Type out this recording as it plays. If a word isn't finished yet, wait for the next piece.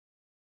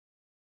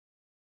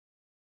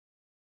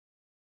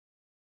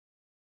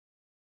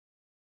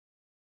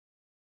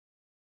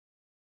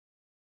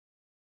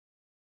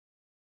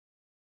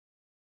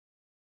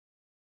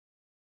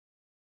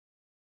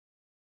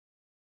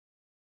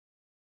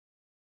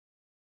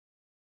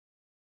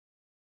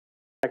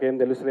నాకేం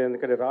తెలుసులేదు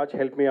ఎందుకంటే Raj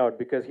help me out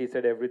because he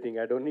said everything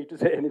I don't need to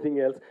say anything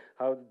else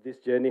how this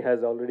journey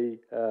has already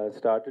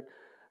started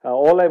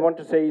all I want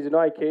to say is no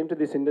I came to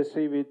this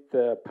industry with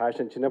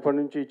passion చిన్నప్పటి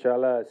నుంచి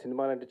చాలా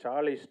సినిమాలు అంటే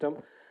చాలా ఇష్టం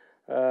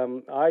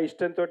ఆ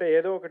ఇష్టంతో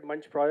ఏదో ఒకటి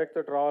మంచి ప్రాజెక్ట్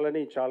తోటి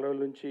రావాలని చాలా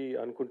రోజుల నుంచి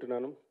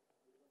అనుకుంటున్నాను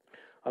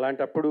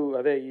అలాంటప్పుడు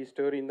అదే ఈ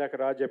స్టోరీ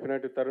ఇందాక రాజ్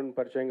చెప్పినట్టు తరుణ్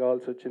పరిచయం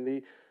కావాల్సి వచ్చింది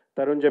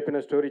తరుణ్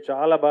చెప్పిన స్టోరీ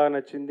చాలా బాగా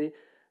నచ్చింది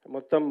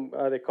మొత్తం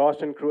అదే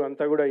కాస్ట్ అండ్ క్రూ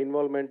అంతా కూడా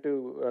ఇన్వాల్వ్మెంట్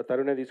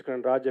తరుణే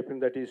తీసుకున్నాను రాజ్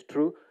చెప్పింది దట్ ఈస్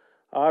ట్రూ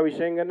ఆ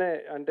విషయంగానే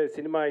అంటే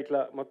సినిమా ఇట్లా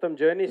మొత్తం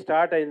జర్నీ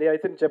స్టార్ట్ అయింది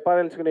అయితే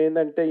చెప్పాలనుకునే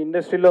ఏంటంటే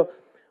ఇండస్ట్రీలో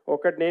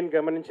ఒకటి నేను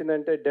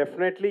గమనించిందంటే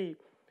definitely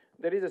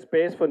there is a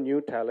space for new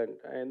talent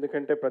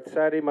ఎందుకంటే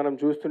ప్రతిసారి మనం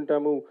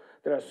చూస్తుంటాము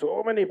there are so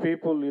many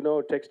people you know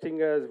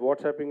texting us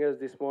వాట్సాపింగ్ us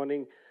this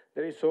morning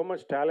there is so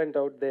much talent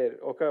out there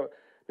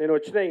నేను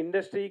వచ్చిన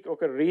ఇండస్ట్రీకి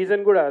ఒక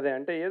రీజన్ కూడా అదే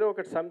అంటే ఏదో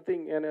ఒకటి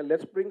something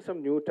let's bring some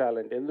new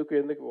talent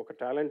ఎందుకు ఒక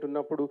టాలెంట్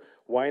ఉన్నప్పుడు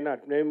వై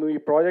నాట్ మేము ఈ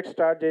ప్రాజెక్ట్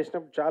స్టార్ట్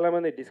చేసినప్పుడు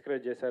చాలామంది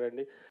డిస్కరేజ్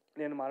చేశారండి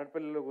నేను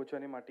మారట్పల్లిలో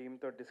కూర్చొని మా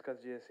టీంతో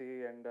డిస్కస్ చేసి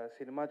అండ్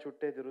సినిమా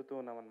చుట్టే తిరుగుతూ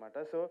ఉన్నాం అనమాట.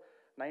 సో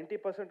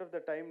 90% ఆఫ్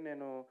ద టైం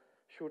నేను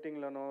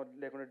షూటింగ్లోనో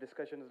లేకుంటే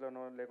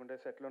డిస్కషన్స్లోనో లేకుంటే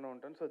సెట్లోనో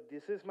ఉంటాను. So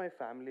this is my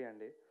family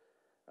అండి.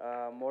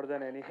 More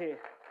than any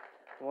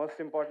most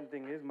important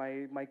thing is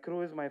my crew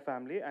is my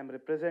family. I'm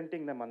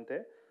representing dum అంతే.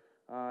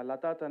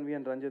 Lata, Tanvi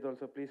and Ranjith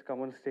also please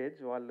come on stage.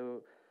 వాళ్ళు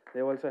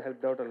they also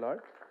helped out a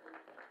lot.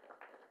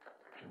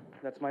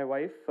 That's my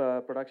wife,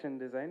 production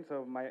design. So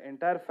my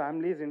entire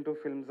family is into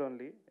films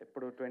only.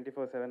 ఎప్పుడు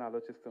 24/7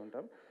 ఆలోచిస్తూ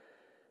ఉంటాం.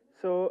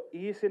 So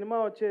ఈ cinema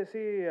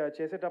వచ్చేసి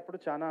చేసేటప్పుడు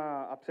చాలా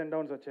ups and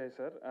downs వచ్చాయి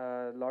sir.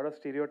 Lot of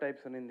stereo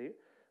types ఉన్నింది,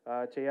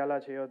 చేయాలా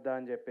చేయొద్దా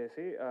అని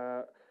చెప్పేసి.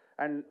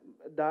 అండ్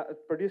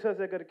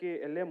ప్రొడ్యూసర్స్ దగ్గరికి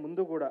వెళ్ళే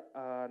ముందు కూడా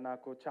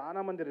నాకు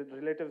చాలా మంది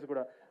రిలేటివ్స్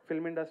కూడా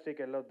ఫిల్మ్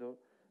ఇండస్ట్రీకి వెళ్ళొద్దు,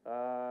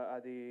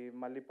 అది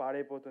మళ్ళీ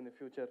పాడైపోతుంది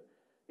ఫ్యూచర్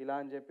ఇలా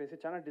అని చెప్పేసి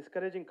చాలా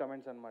డిస్కరేజింగ్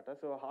కమెంట్స్ అనమాట.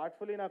 సో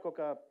హార్ట్ఫుల్లీ నాకు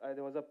అది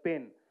వాజ్ అ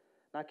పెయిన్.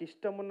 నాకు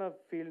ఇష్టం ఉన్న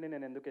ఫీల్డ్ని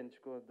నేను ఎందుకు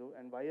ఎంచుకోవద్దు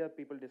and why are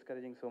people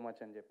discouraging so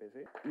much అని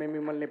చెప్పేసి. మేము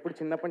మిమ్మల్ని ఎప్పుడు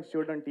చిన్నప్పటి నుంచి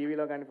చూడడం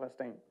టీవీలో కానీ first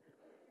time.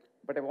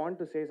 But I want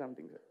to say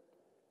something sir,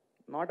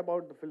 not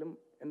about the film,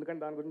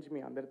 ఎందుకంటే దాని గురించి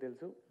మీ అందరికీ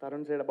తెలుసు.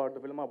 Tarun side about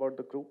the film, about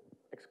the crew,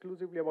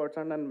 exclusively about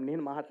sir.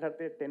 నేను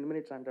మాట్లాడితే 10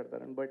 minutes అంటాడు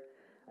Tarun, but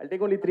I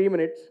take only 3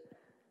 minutes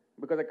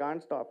because I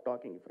can't stop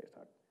talking if I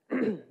start.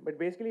 But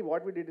basically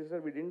what we did is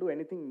sir, we didn't do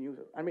anything new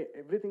sir. I mean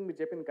everything మీరు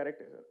చెప్పింది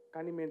కరెక్టే sir,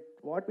 కానీ మేము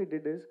what we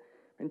did is,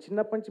 నేను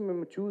చిన్నప్పటి నుంచి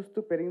మేము చూస్తూ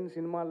పెరిగిన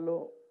సినిమాల్లో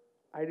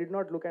I did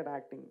not look at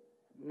acting.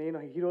 నేను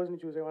హీరోస్ని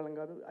చూసేవాళ్ళం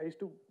కాదు. I use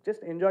to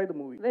just enjoy the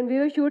movie. When we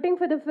were shooting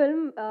for the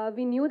film,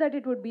 we knew that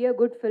it would be a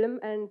good film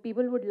and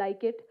people would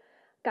like it.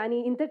 కానీ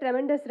ఇంత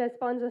tremendous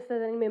response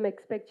వస్తుందని మేము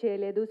expect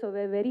చేయలేదు. So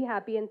we are very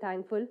happy and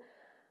thankful.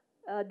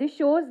 This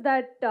shows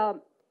that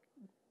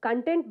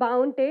content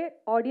బాగుంటే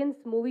audience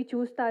movie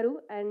చూస్తారు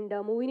and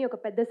మూవీని ఒక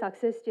పెద్ద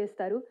సక్సెస్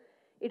చేస్తారు.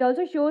 It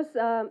also shows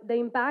the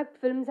impact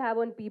films have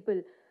on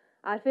people.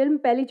 Our film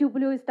Pelli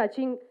Choopulu is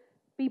touching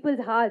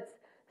people's hearts.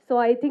 So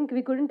I think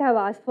we couldn't have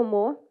asked for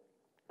more.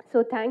 So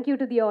thank you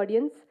to the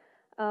audience.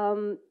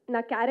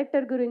 నా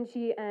character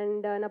గురించి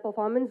and నా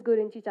performance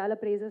గురించి చాలా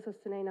prices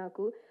వస్తున్నాయి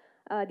నాకు.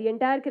 The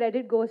entire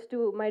credit goes to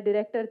my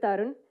director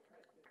Tarun.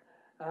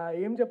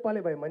 ఏం చెప్పాలి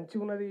భయ్,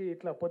 మంచిగా ఉన్నది.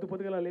 ఇట్లా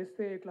పొద్దుగల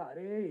లేస్తే ఇట్లా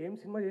అరే ఏం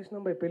సినిమా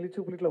చేసినాం భయ్, పెళ్లి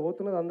చూపులు ఇట్లా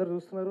పోతున్నది, అందరు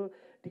చూస్తున్నారు,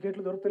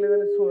 టికెట్లు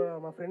దొరకలేదని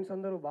మా ఫ్రెండ్స్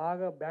అందరూ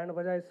బాగా బ్యాండ్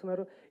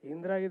బజాయిస్తున్నారు.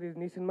 ఇందిరా ఇది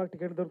నీ సినిమాకి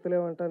టికెట్లు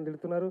దొరకలేవంట అని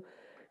తిడుతున్నారు.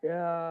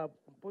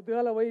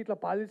 పొద్దుగాల పోయి ఇట్లా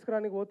పాలు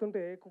తీసుకురానికి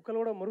పోతుంటే కుక్కలు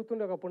కూడా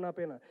మరుగుతుండే ఒకప్పుడు నా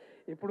పైన.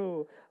 ఇప్పుడు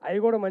అవి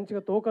కూడా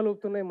మంచిగా తోకలు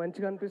ఊపుతున్నాయి,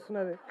 మంచిగా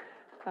అనిపిస్తున్నది.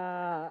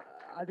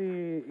 అది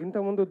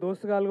ఇంతకుముందు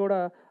దోస్తుగాలు కూడా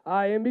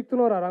ఏం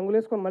బిక్తున్నావు, రంగులు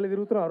వేసుకొని మళ్ళీ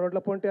తిరుగుతున్నావు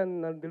రోడ్ల పొంటి అని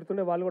నన్ను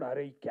తిడుతుండే. వాళ్ళు కూడా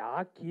అరే క్యా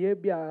కియే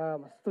బ్యా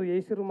మస్తు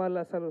చేసిర్రు,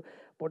 మళ్ళీ అసలు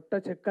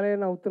పొట్ట చెక్కలే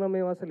నవ్వుతున్నాం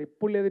మేము, అసలు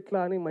ఎప్పుడు లేదు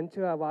ఇట్లా అని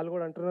మంచిగా వాళ్ళు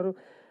కూడా అంటున్నారు.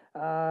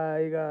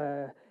 ఇక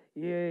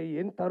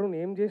ఏం తరుణ్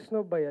ఏం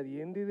చేసినావు భయ్, అది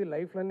ఏంది ఇది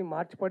లైఫ్లో అన్నీ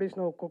మార్చి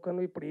పడేసినావు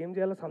ఒక్కొక్కరు, ఇప్పుడు ఏం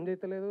చేయాలో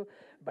సమజైతలేదు.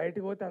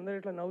 బయటికి పోతే అందరూ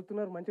ఇట్లా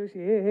నవ్వుతున్నారు, మంచిగా చూసి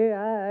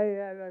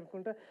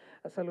అనుకుంటా.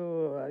 అసలు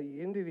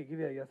ఏంది ఇది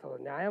గిది అసలు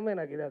న్యాయమే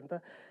నాకు ఇది అంతా.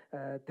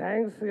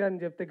 థ్యాంక్స్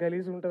అని చెప్తే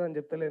గలీజ్ ఉంటుంది అని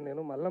చెప్తలేను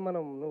నేను. మళ్ళీ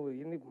నువ్వు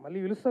మళ్ళీ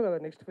పిలుస్తావు కదా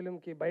నెక్స్ట్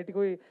ఫిలింకి, బయటికి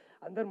పోయి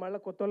అందరు మళ్ళీ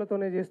కొత్త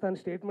వాళ్ళతోనే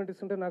చేస్తాను స్టేట్మెంట్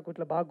ఇస్తుంటే నాకు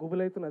ఇట్లా బాగా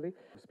గుబుల్ అవుతున్నది.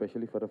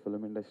 Especially for a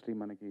film industry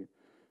మనకి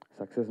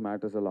సక్సెస్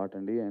మ్యాటర్స్ అ లాట్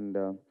అండి. And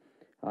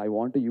I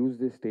want to use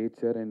this stage,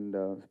 sir, and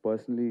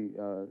personally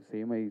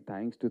say my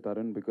thanks to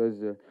Tarun because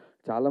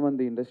చాలా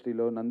మంది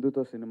ఇండస్ట్రీలో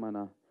నందుతో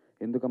సినిమానా,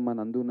 ఎందుకమ్మా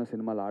నందు ఉన్న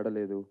సినిమాలు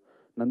ఆడలేదు,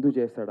 నందు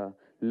చేస్తాడా,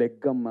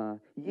 లెగ్గమ్మ,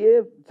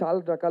 చాలా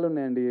రకాలు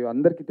ఉన్నాయండి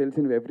అందరికీ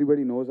తెలిసినవి.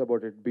 Everybody knows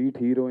about it, beat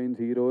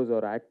heroines, heroes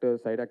are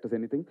actors, side actors,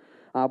 anything.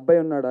 ఆ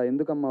అబ్బాయి ఉన్నాడా,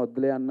 ఎందుకమ్మా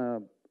వద్దులే అన్న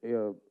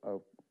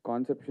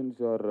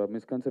కాన్సెప్షన్స్ ఆర్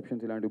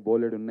మిస్కన్సెప్షన్స్ ఇలాంటివి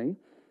బోలెడు ఉన్నాయి.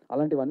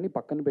 అలాంటివన్నీ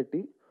పక్కన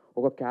పెట్టి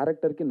ఒక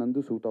క్యారెక్టర్కి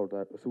నందు సూట్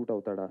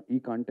అవుతాడా, ఈ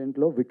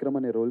కంటెంట్లో విక్రమ్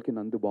అనే రోల్కి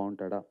నందు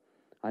బాగుంటాడా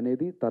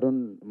అనేది తరుణ్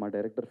మా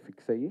డైరెక్టర్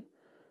ఫిక్స్ అయ్యి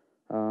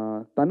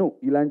తను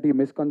ఇలాంటి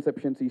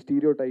మిస్కన్సెప్షన్స్, ఈ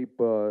స్టీరియో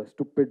టైప్,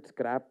 స్టూపిడ్,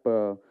 స్క్రాప్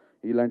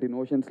ఇలాంటి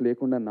నోషన్స్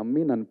లేకుండా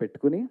నమ్మి నన్ను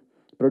పెట్టుకుని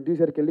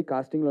ప్రొడ్యూసర్కి వెళ్ళి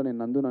కాస్టింగ్లో నేను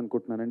నందుని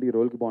అనుకుంటున్నానండి ఈ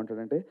రోల్కి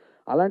బాగుంటాడంటే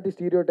అలాంటి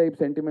స్టీరియో టైప్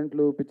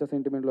సెంటిమెంట్లు పిచ్చ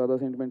సెంటిమెంట్లు అదో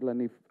సెంటిమెంట్లు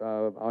అన్ని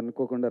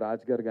అనుకోకుండా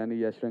రాజ్ గారు కానీ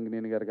యశ్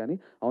రంగినేని గారు కానీ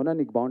అవునా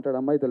నీకు బాగుంటాడు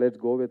అమ్మా అయితే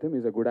let's go with him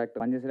is a good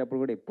actor.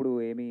 పనిచేసేటప్పుడు కూడా ఎప్పుడు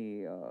ఏమీ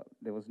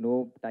they was no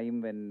time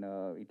when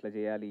ఇట్లా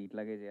చేయాలి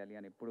ఇట్లాగే చేయాలి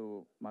అని ఎప్పుడు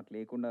మాకు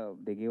లేకుండా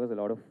they gave us a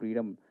lot of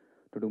freedom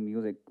to do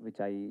music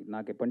which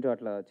నాకు ఎప్పటి నుంచో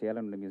అట్లా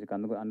చేయాలని ఉండే మ్యూజిక్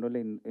అందులో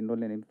ఎన్ని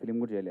రోజులు నేను ఫిల్మ్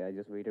కూడా చేయలేదు. I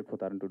just waited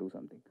for Tarun to do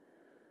something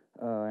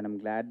and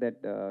I'm glad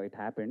that it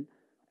happened.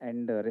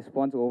 And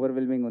response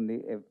overwhelming ఉంది.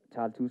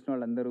 చాలా చూసిన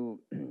వాళ్ళందరూ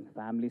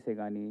ఫ్యామిలీసే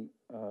కానీ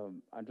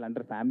అట్లా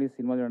అంటారు. ఫ్యామిలీస్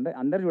సినిమా చూడండి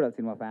అందరు చూడాలి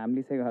సినిమా,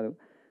 ఫ్యామిలీసే కాదు.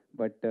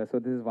 But so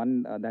this is one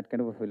that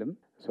kind of a film.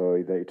 So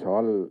it's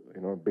all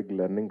big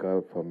learning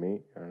curve for me.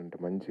 And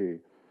మంచి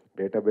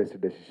డేటాబేస్డ్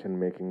డెసిషన్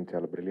మేకింగ్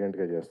చాలా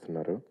బ్రిలియంట్గా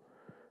చేస్తున్నారు.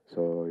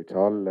 So it's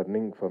all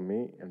learning for me.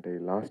 అంటే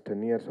లాస్ట్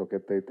 10 years ఒక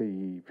ఎత్తు అయితే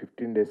ఈ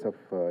 15 days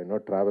of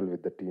travel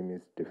with the team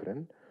is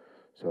different.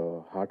 So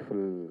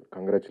heartful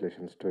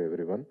congratulations to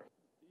every one.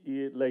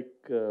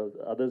 Like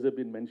others have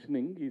been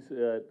mentioning ఈ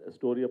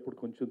story అప్పుడు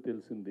కొంచెం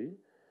తెలిసింది.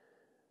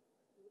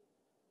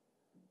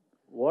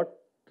 What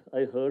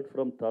I heard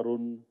from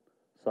Tarun,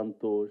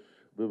 Santosh,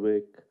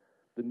 Vivek,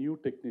 the new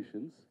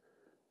technicians,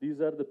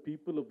 these are the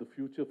people of the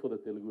future for the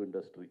Telugu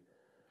industry.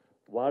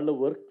 వాళ్ళ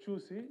work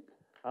చూసి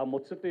ఆ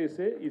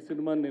ముచ్చటేసే ఈ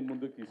సినిమాని నేను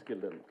ముందుకు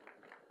తీసుకెళ్ళాను.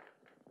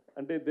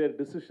 అంటే their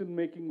decision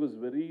making was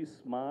very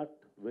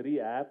smart, very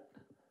apt,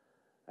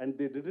 and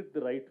they did it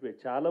the right way.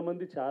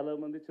 చాలామంది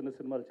చిన్న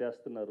సినిమాలు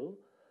చేస్తున్నారు,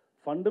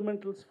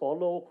 ఫండమెంటల్స్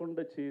ఫాలో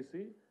అవ్వకుండా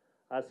చేసి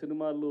ఆ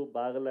సినిమాలు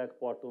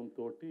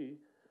బాగలేకపోవటంతో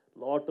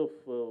లాట్ ఆఫ్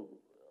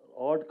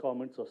ఆడ్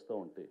కామెంట్స్ వస్తూ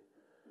ఉంటాయి.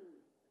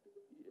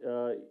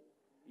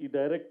 ఈ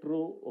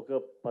డైరెక్టరు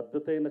ఒక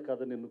పద్ధతైన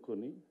కథను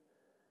ఎన్నుకొని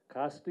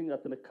కాస్టింగ్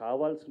అతనికి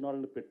కావాల్సిన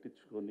వాళ్ళని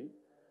పెట్టించుకొని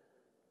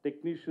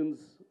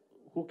టెక్నీషియన్స్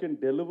హూ కెన్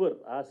డెలివర్,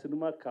 ఆ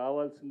సినిమాకి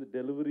కావాల్సింది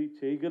డెలివరీ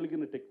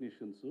చేయగలిగిన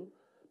technicians,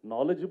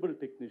 knowledgeable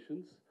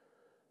technicians,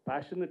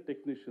 passionate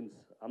technicians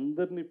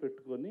అందరినీ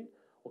పెట్టుకొని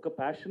ఒక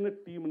ప్యాషనెట్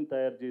టీమ్ని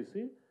తయారు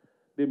చేసి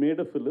దే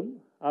మేడ్ అ ఫిలిం.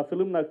 ఆ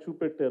ఫిలిం నాకు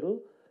చూపెట్టారు.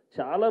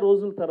 చాలా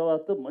రోజుల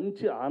తర్వాత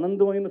మంచి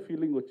ఆనందమైన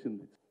ఫీలింగ్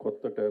వచ్చింది.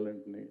 కొత్త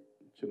టాలెంట్ని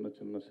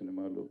చిన్న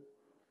సినిమాలు,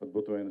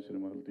 అద్భుతమైన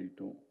సినిమాలు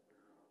తీయటం,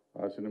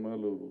 ఆ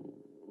సినిమాలు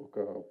ఒక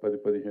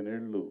 10-15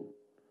 ఏళ్ళు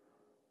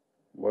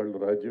వాళ్ళు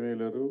రాజ్యం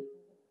వేయలేరు,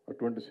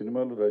 అటువంటి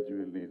సినిమాలు రాజ్యం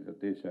వెళ్ళి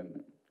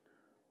దేశాన్ని.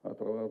 ఆ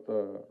తర్వాత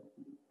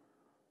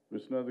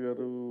విశ్వనాథ్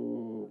గారు,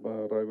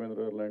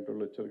 రాఘవేంద్ర గారు లాంటి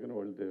వాళ్ళు వచ్చారు, కానీ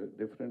వాళ్ళు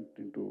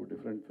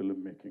డిఫరెంట్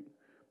ఫిల్మ్ మేకింగ్.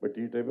 బట్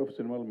ఈ టైప్ ఆఫ్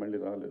సినిమాలు మళ్ళీ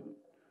రాలేదు.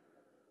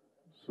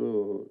 సో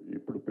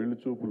ఇప్పుడు పెళ్లి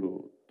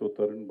చూపులుతో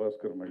తరుణ్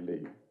భాస్కర్ మళ్ళీ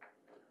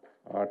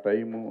ఆ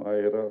టైము ఆ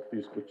ఎరా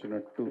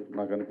తీసుకొచ్చినట్టు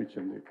నాకు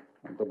అనిపించింది.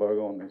 అంత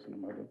బాగా ఉన్నాయి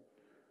సినిమాలు.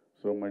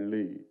 సో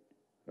మళ్ళీ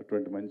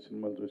అటువంటి మంచి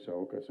సినిమాలు చూసే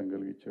అవకాశం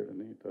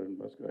కలిగించాడని Tarun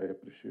Bhaskar I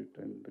appreciate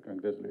and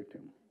congratulate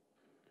him.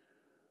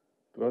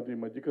 తర్వాత ఈ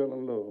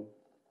మధ్యకాలంలో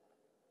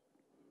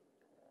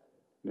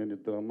నేను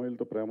 2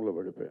 అమ్మాయిలతో ప్రేమలో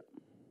పడిపోయా.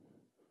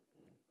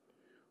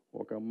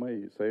 ఒక అమ్మాయి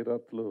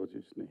సైరాత్లో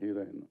చేసిన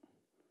హీరోయిన్,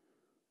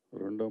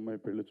 రెండో అమ్మాయి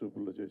పెళ్లి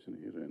చూపుల్లో చేసిన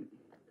హీరోయిన్.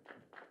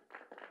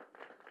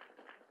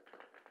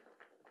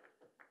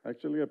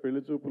 యాక్చువల్గా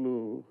పెళ్లి చూపులు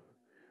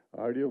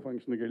ఆడియో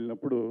ఫంక్షన్కి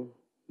వెళ్ళినప్పుడు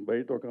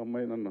బయట ఒక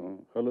అమ్మాయి నన్ను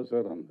హలో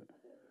సార్ అంది.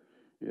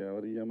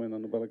 ఎవరు ఈ అమ్మాయి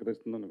నన్ను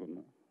పలకరిస్తుంది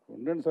అనుకున్నా.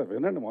 ఉండండి సార్,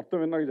 వినండి, మొత్తం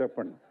విన్నాక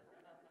చెప్పండి,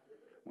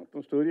 మొత్తం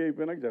స్టోరీ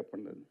అయిపోయినాక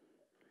చెప్పండి అది.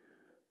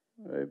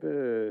 అయితే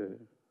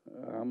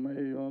ఆ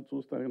అమ్మాయి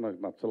చూస్తానికి నాకు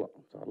నచ్చల,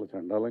 చాలా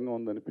చండాలంగా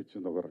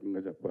ఉందనిపించింది ఒక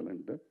రకంగా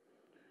చెప్పాలంటే.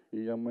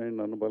 ఈ అమ్మాయి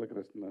నన్ను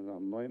పలకరిస్తున్నాను,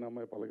 అందమైన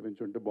అమ్మాయి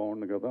పలకరించి ఉంటే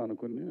బాగుండు కదా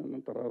అనుకుని.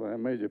 తర్వాత ఆ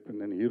అమ్మాయి చెప్పింది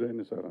నేను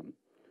హీరోయిన్ సార్ అని.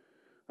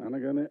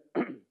 అనగానే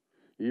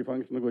ఈ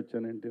ఫంక్షన్కి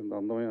వచ్చానంటే ఇంత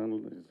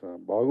అందమైన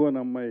బాగోని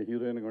అమ్మాయి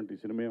హీరోయిన్ కంటే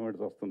ఈ సినిమా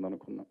ఏమిటి వస్తుంది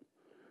అనుకున్నాను.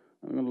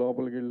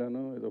 లోపలికి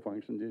వెళ్ళాను, ఏదో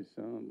ఫంక్షన్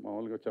చేసాను,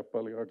 మామూలుగా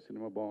చెప్పాలి కాబట్టి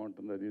సినిమా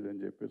బాగుంటుంది అది ఇది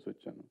అని చెప్పేసి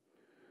వచ్చాను.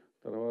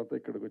 తర్వాత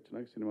ఇక్కడికి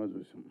వచ్చినాక సినిమా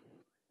చూసాం.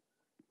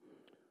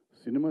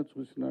 సినిమా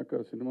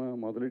చూసినాక సినిమా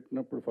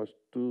మొదలెట్టినప్పుడు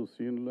ఫస్ట్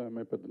సీన్లో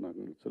ఆమె పెద్ద నాకు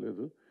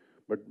నచ్చలేదు.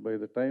 But by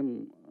the time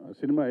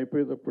cinema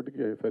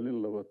అయిపోయేటప్పటికి fell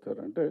in love అవుతారు.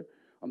 అంటే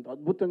అంత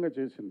అద్భుతంగా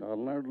చేసింది.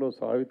 అలనాడులో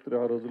సావిత్రి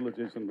ఆ రోజుల్లో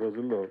చేసిన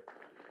రోజుల్లో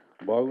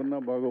బాగున్నా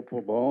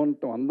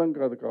బాగుంటాం అందం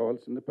కాదు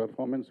కావాల్సింది,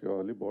 పెర్ఫార్మెన్స్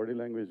కావాలి, బాడీ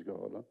లాంగ్వేజ్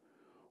కావాలా,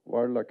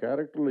 వాళ్ళ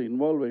క్యారెక్టర్లో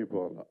ఇన్వాల్వ్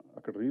అయిపోవాలా.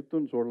 అక్కడ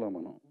రీతుని చూడలే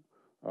మనం,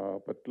 ఆ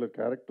పర్టికులర్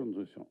క్యారెక్టర్ని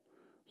చూసాం.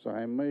 సో ఆ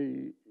అమ్మాయి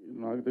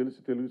నాకు తెలిసి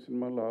తెలుగు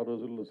సినిమాల్లో ఆ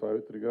రోజుల్లో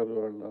సావిత్రి గారు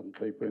వాళ్ళు అంత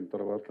అయిపోయిన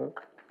తర్వాత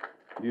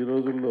ఈ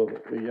రోజుల్లో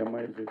ఈ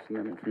అమ్మాయి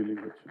చేసిందనే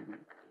ఫీలింగ్ వచ్చింది.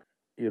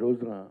 ఈ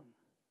రోజున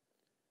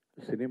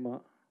సినిమా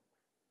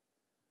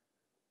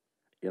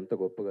ఎంత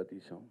గొప్పగా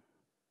తీసాం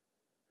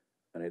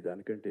అనే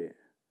దానికంటే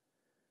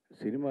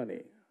సినిమాని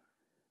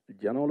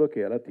జనంలోకి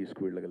ఎలా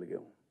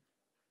తీసుకువెళ్ళగలిగాం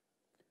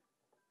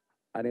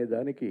అనే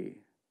దానికి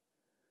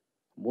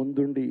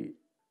ముందుండి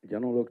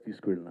జనంలోకి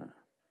తీసుకువెళ్ళిన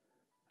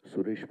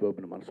సురేష్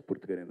బాబుని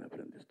మనస్ఫూర్తిగా నేను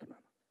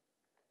అభినందిస్తున్నాను.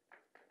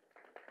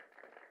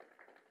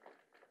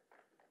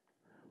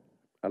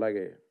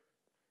 అలాగే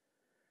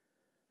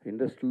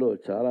ఇండస్ట్రీలో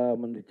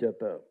చాలామంది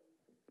చేత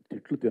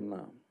తిట్లు తిన్న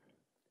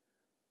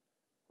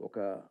ఒక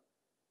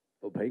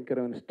ఓ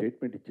భయంకరమైన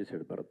స్టేట్మెంట్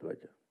ఇచ్చేశాడు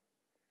భరద్వాజ,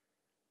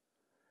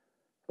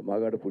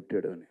 మగాడు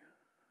పుట్టాడు అని.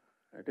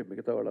 అంటే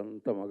మిగతా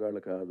వాళ్ళంతా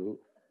మగాళ్ళు కాదు,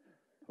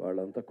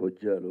 వాళ్ళంతా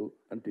కొజ్జాలు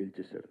అని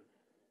తేల్చేశాడు.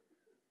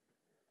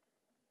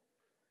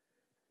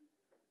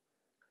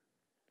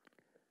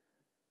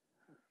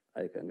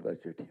 I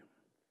congratulate you.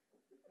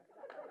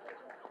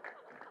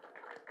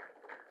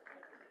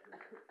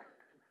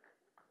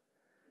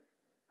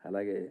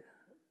 అలాగే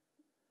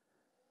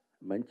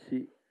మంచి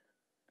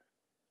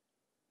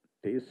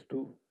టేస్టు,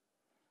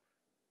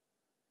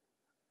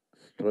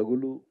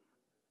 స్ట్రగులు,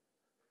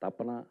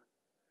 తపన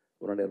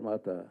ఉన్న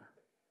నిర్మాత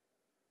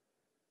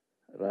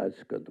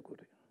రాజ్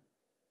కందుకూరి.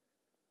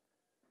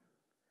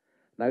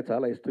 నాకు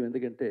చాలా ఇష్టం,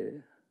 ఎందుకంటే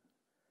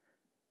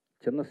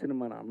చిన్న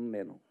సినిమా అన్న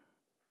నేను,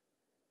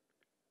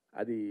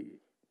 అది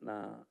నా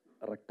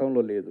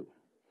రక్తంలో లేదు,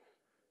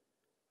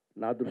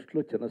 నా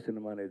దృష్టిలో చిన్న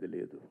సినిమా అనేది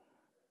లేదు.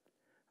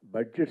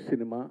 బడ్జెట్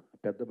సినిమా,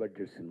 పెద్ద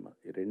బడ్జెట్ సినిమా,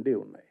 ఈ రెండే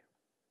ఉన్నాయి.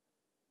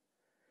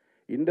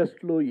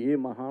 ఇండస్ట్రీలో ఏ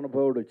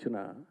మహానుభావుడు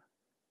వచ్చినా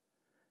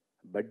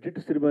బడ్జెట్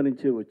సినిమా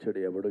నుంచే వచ్చాడు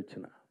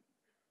ఎవడొచ్చినా.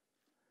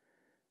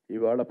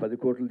 ఇవాళ 10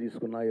 కోట్లు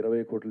తీసుకున్నా,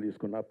 20 కోట్లు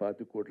తీసుకున్నా,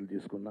 25 కోట్లు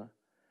తీసుకున్నా,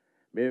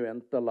 మేము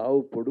ఎంత లావు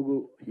పొడుగు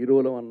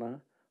హీరోలం అన్నా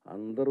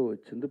అందరూ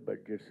వచ్చింది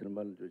బడ్జెట్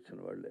సినిమా నుంచి వచ్చిన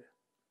వాళ్ళే,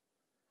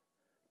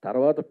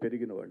 తర్వాత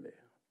పెరిగిన వాళ్ళే.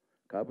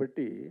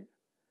 కాబట్టి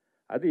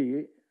అది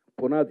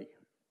పునాది.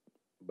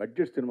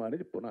 బడ్జెట్ సినిమా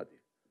అనేది పునాది.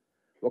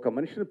 ఒక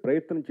మనిషిని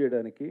ప్రయత్నం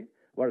చేయడానికి,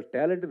 వాళ్ళ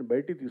టాలెంట్ని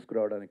బయటికి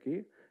తీసుకురావడానికి,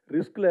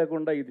 రిస్క్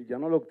లేకుండా ఇది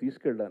జనంలోకి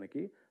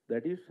తీసుకెళ్ళడానికి,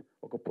 దట్ ఈస్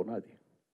ఒక పునాది.